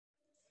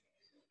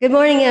Good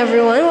morning,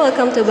 everyone.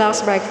 Welcome to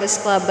Box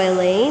Breakfast Club by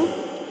Lane.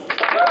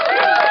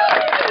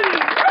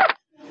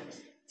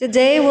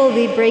 Today, we'll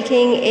be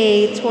breaking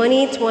a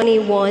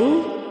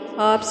 2021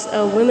 Topps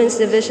Women's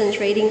Division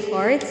Trading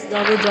Cards,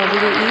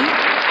 WWE.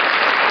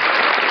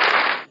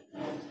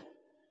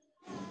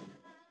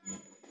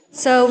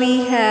 So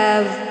we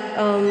have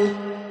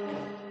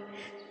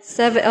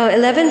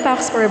 11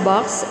 packs per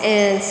box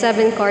and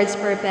 7 cards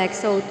per pack.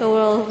 So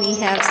total, we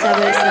have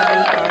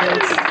 77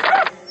 cards.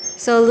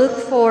 So look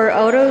for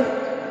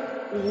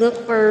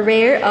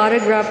rare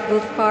autograph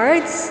book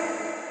cards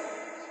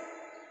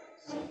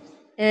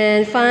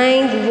and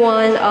find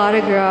one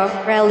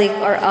autograph relic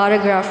or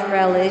autograph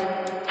relic.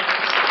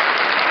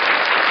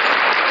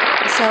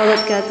 So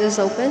let's get this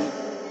open.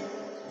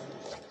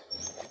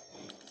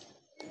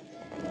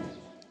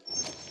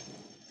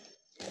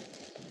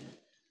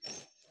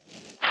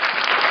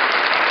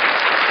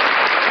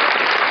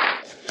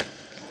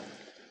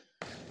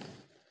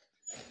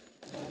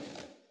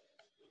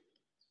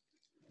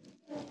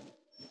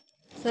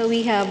 So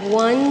we have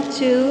 1,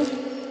 2,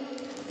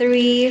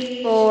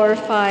 3, 4,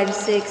 5,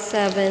 6,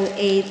 7,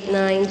 8,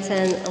 9,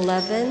 10,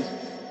 11.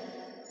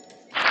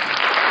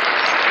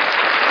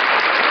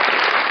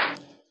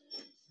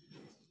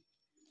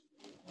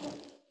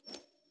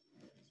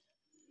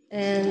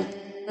 And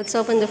let's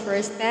open the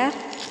first pack.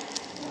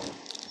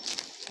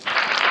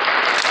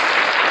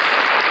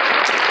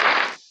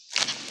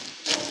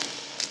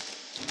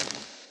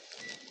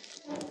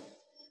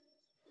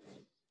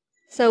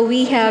 So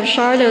we have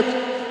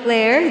Charlotte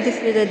Flair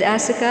defeated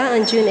Asuka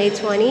on June 8,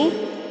 20.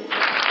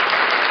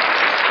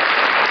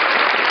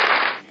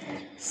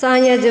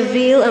 Sonya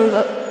Deville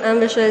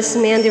ambushes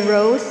Mandy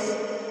Rose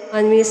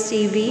on Miss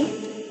TV.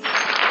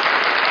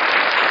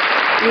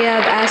 We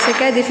have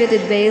Asuka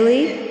defeated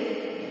Bailey.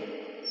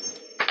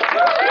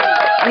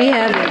 We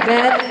have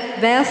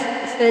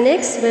Beth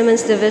Phoenix,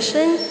 Women's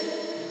Division.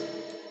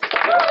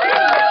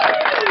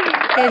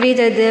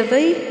 Kavita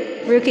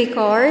Devi, rookie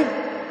card.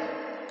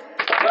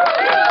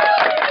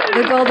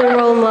 The Golden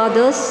Role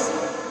Models.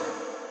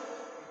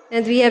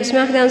 And we have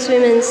SmackDown's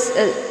Women's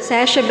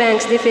Sasha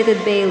Banks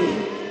defeated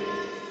Bailey.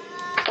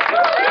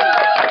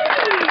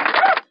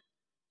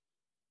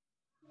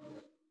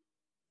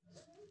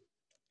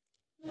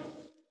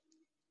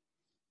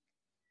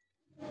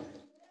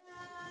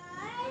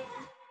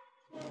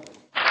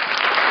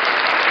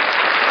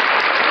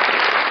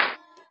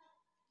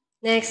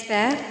 Next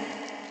pack.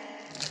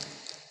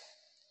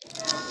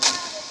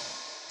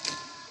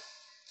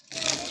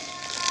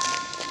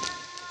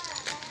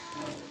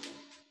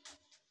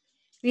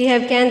 We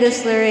have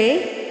Candice LeRae.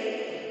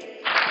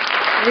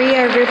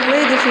 Rhea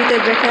Ripley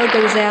defeated Raquel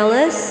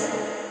Gonzalez.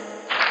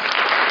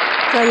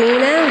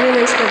 Tamina,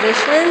 Women's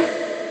Division.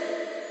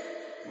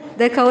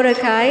 Dakota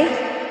Kai.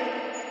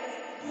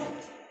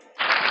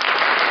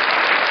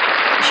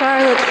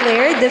 Charlotte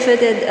Flair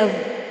defeated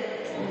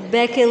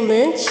Becky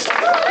Lynch.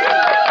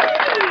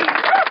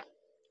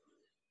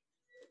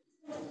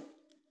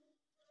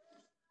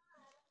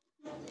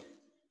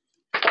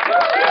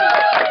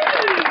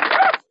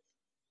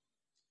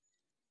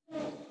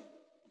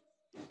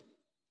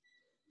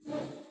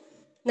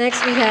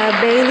 Next we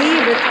have Bailey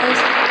with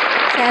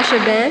Sasha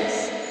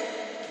Banks.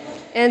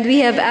 And we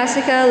have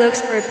Asuka looks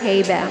for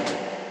payback.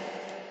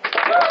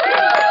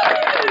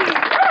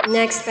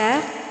 Next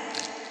pack.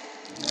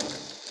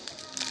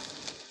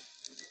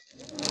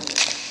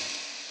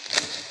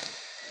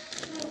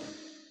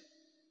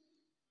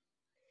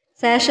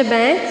 Sasha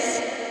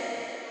Banks.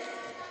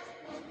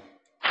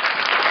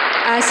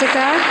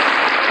 Asuka.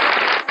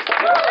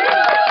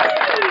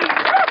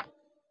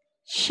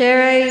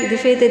 Sherry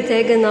defeated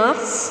Tegan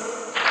Nox.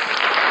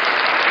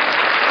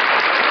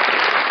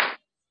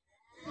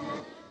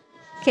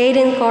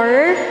 Kaden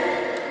Carter,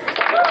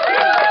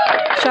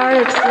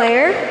 Charlotte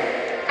Flair,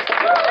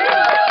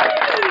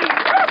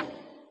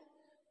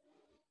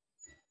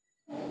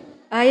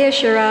 Aya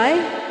Shirai,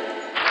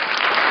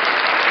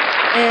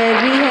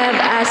 and we have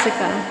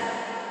Asuka.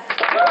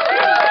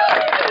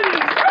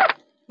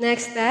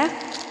 Next pack.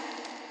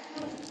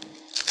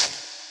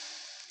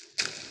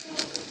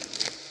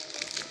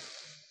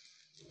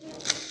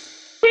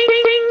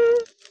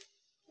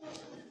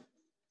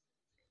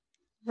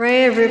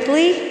 Rhea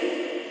Ripley.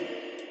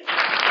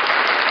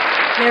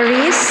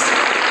 Maryse,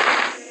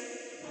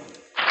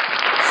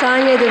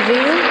 Sonya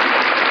Deville,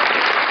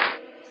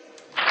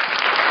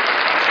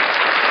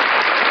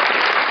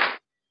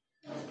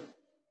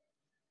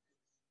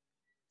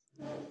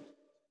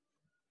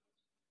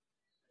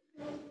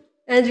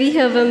 and we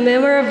have a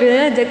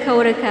memorabilia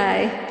Dakota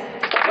Kai.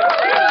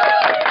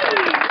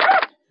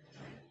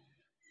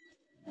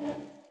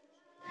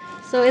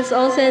 So it's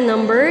also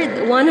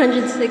numbered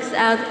 106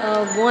 out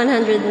of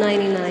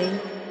 199.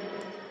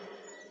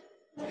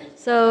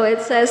 So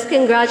it says,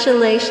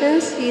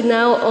 congratulations, you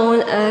now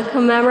own a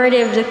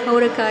commemorative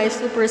Dakota Kai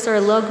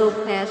Superstar logo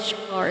patch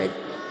card.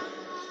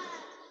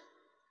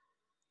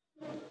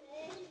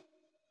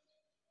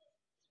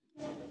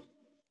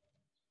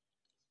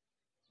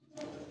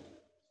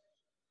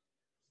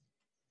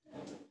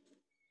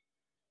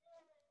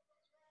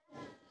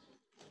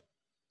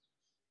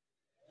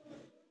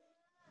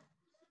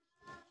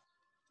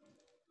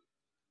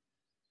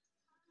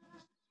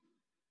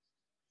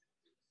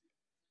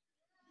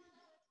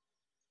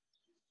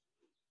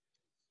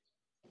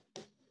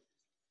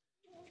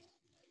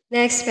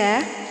 Next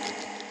pack.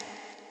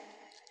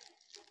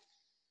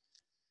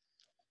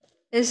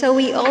 And so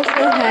we also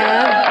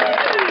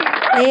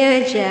have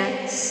Nia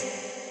Jax.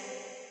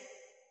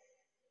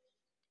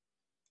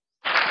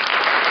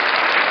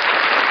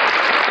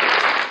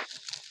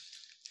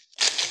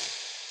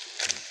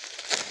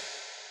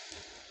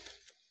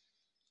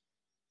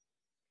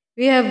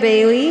 We have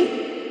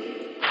Bailey.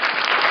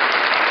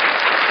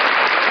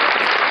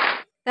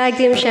 Tag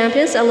Team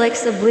Champions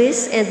Alexa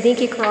Bliss and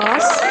Nikki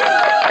Cross.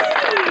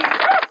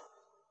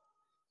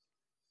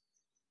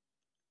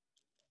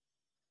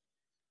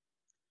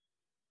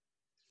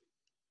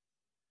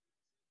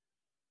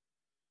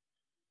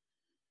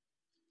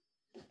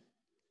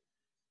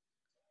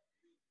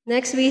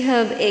 Next we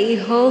have a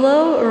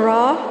Holo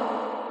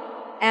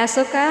Raw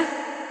Asuka.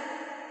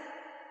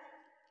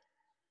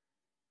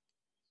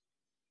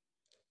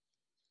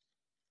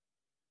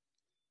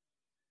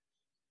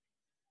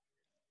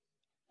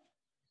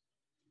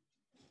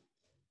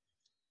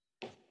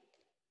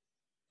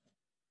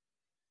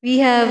 We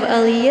have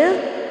Aaliyah,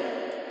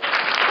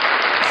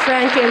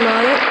 Frankie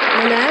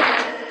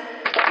Monette,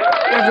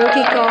 a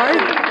rookie card.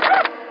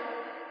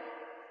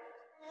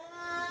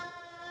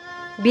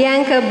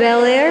 Bianca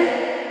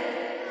Belair,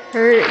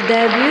 her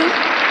debut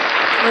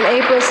on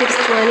April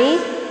 6, 20.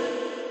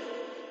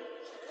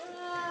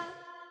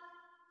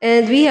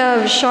 And we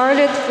have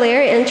Charlotte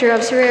Flair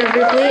interrupts Rhea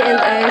Ripley and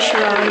Io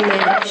Shirai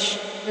match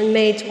on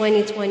May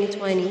 20,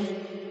 2020.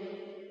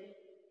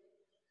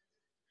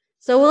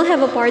 So we'll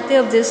have a part 2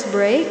 of this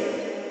break,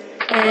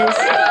 and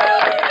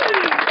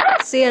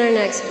see you on our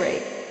next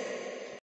break.